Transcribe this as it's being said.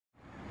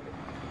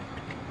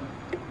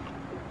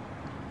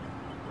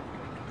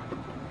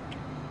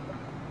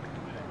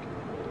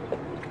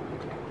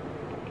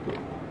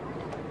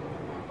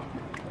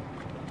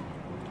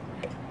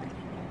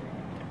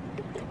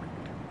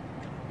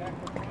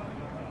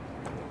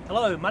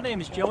Hello, my name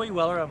is Joey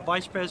Weller. I'm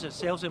Vice President of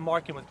Sales and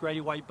Marketing with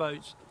Grady-White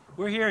Boats.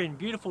 We're here in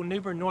beautiful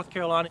New Bern, North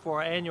Carolina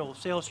for our annual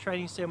sales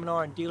training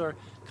seminar and dealer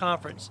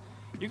conference.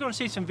 You're going to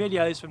see some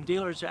videos from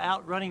dealers that are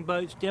out running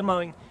boats,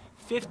 demoing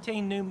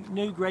 15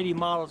 new Grady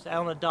models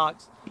out on the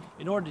docks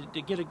in order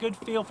to get a good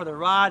feel for the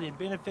ride and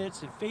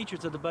benefits and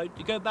features of the boat,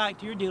 to go back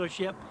to your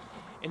dealership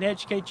and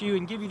educate you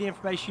and give you the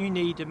information you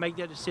need to make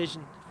that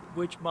decision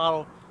which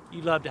model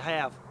you love to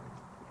have.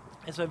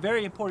 It's a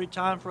very important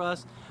time for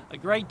us, a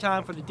great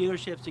time for the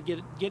dealerships to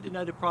get to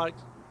know the product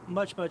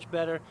much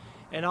better,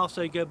 and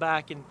also go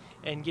back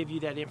and give you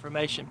that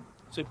information.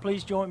 So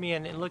please join me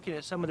in looking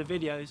at some of the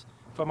videos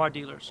from our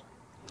dealers.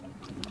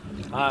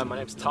 Hi, my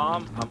name's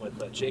Tom. I'm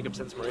with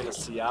Jacobson's Marina,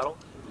 Seattle,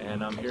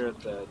 and I'm here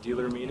at the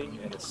dealer meeting.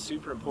 And it's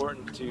super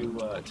important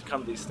to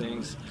come to these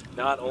things,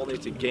 not only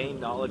to gain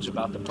knowledge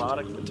about the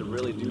product, but to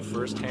really do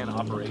first-hand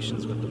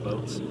operations with the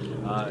boats.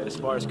 As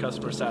far as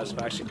customer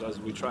satisfaction goes,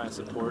 we try and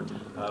support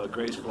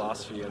Grady's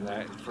philosophy and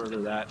that, and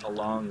further that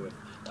along with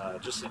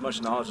just as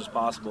much knowledge as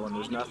possible. And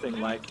there's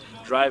nothing like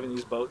driving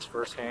these boats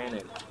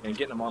firsthand and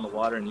getting them on the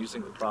water and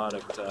using the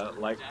product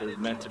like they're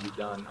meant to be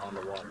done on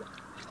the water.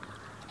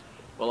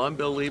 Well, I'm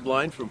Bill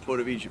Lieblein from Port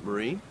of Egypt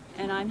Marine.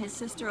 And I'm his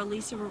sister,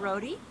 Elisa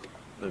Rorodi.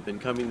 I've been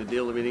coming to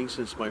dealer meetings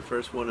since my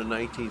first one in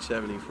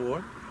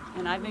 1974.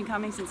 And I've been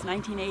coming since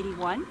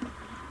 1981.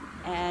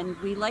 And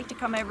we like to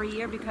come every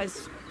year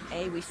because,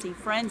 A, we see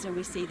friends and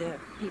we see the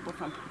people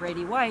from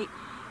Grady-White,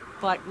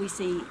 but we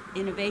see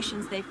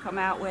innovations they've come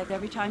out with.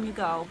 Every time you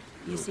go,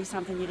 you see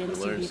something you didn't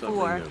see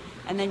before,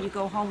 and then you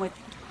go home with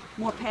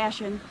more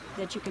passion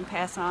that you can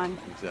pass on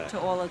to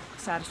all the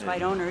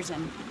satisfied owners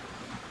and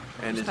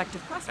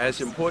prospective customers. As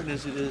important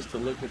as it is to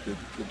look at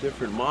the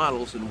different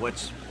models and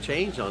what's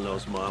changed on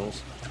those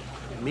models,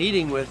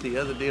 meeting with the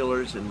other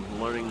dealers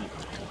and learning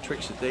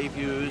tricks that they've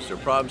used or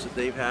problems that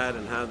they've had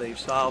and how they've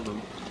solved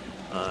them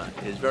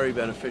is very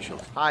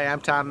beneficial. Hi, I'm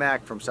Tom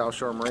Mack from South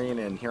Shore Marine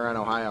in Huron,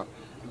 Ohio.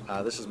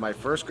 This is my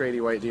first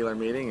Grady-White dealer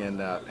meeting,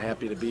 and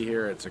happy to be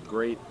here. It's a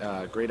great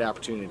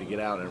opportunity to get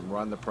out and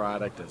run the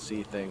product and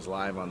see things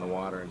live on the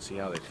water and see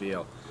how they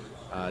feel.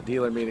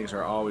 Dealer meetings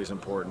are always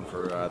important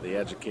for the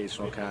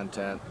educational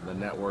content, the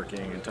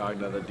networking, and talking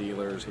to the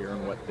dealers,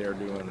 hearing what they're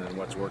doing and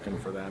what's working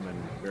for them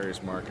in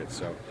various markets.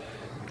 So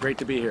great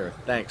to be here.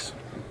 Thanks.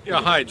 Yeah,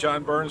 hi,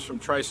 John Burns from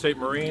Tri-State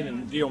Marine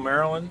in Deal,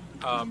 Maryland.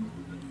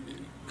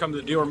 Come to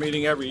the dealer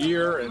meeting every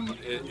year, and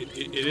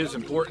it is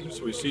important,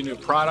 so we see new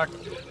product.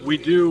 We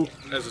do,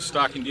 as a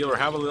stocking dealer,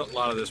 have a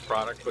lot of this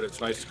product, but it's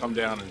nice to come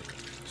down and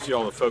see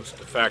all the folks at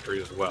the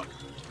factory as well.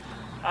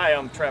 Hi,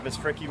 I'm Travis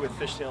Fricky with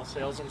Fishtail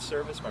Sales and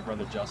Service. My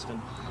brother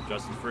Justin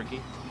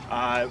Fricky.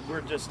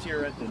 We're just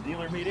here at the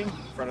dealer meeting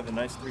in front of the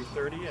nice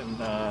 330,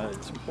 and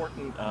it's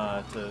important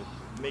to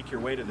make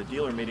your way to the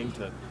dealer meeting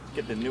to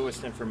get the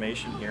newest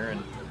information here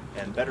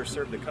and better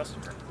serve the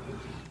customer.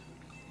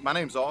 My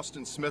name's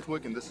Austin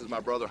Smithwick, and this is my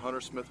brother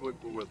Hunter Smithwick.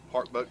 We're with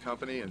Park Boat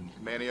Company in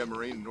Mania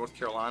Marine in North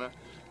Carolina,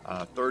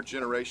 third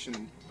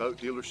generation boat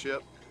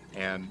dealership.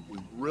 And we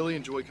really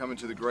enjoy coming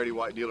to the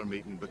Grady-White dealer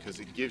meeting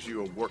because it gives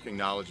you a working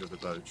knowledge of the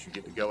boats. You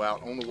get to go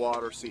out on the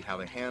water, see how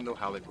they handle,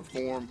 how they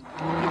perform,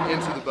 get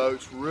into the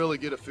boats, really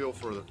get a feel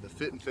for the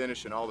fit and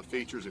finish and all the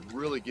features. It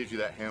really gives you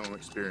that handling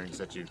experience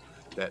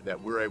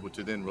that we're able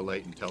to then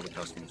relate and tell the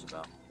customers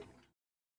about.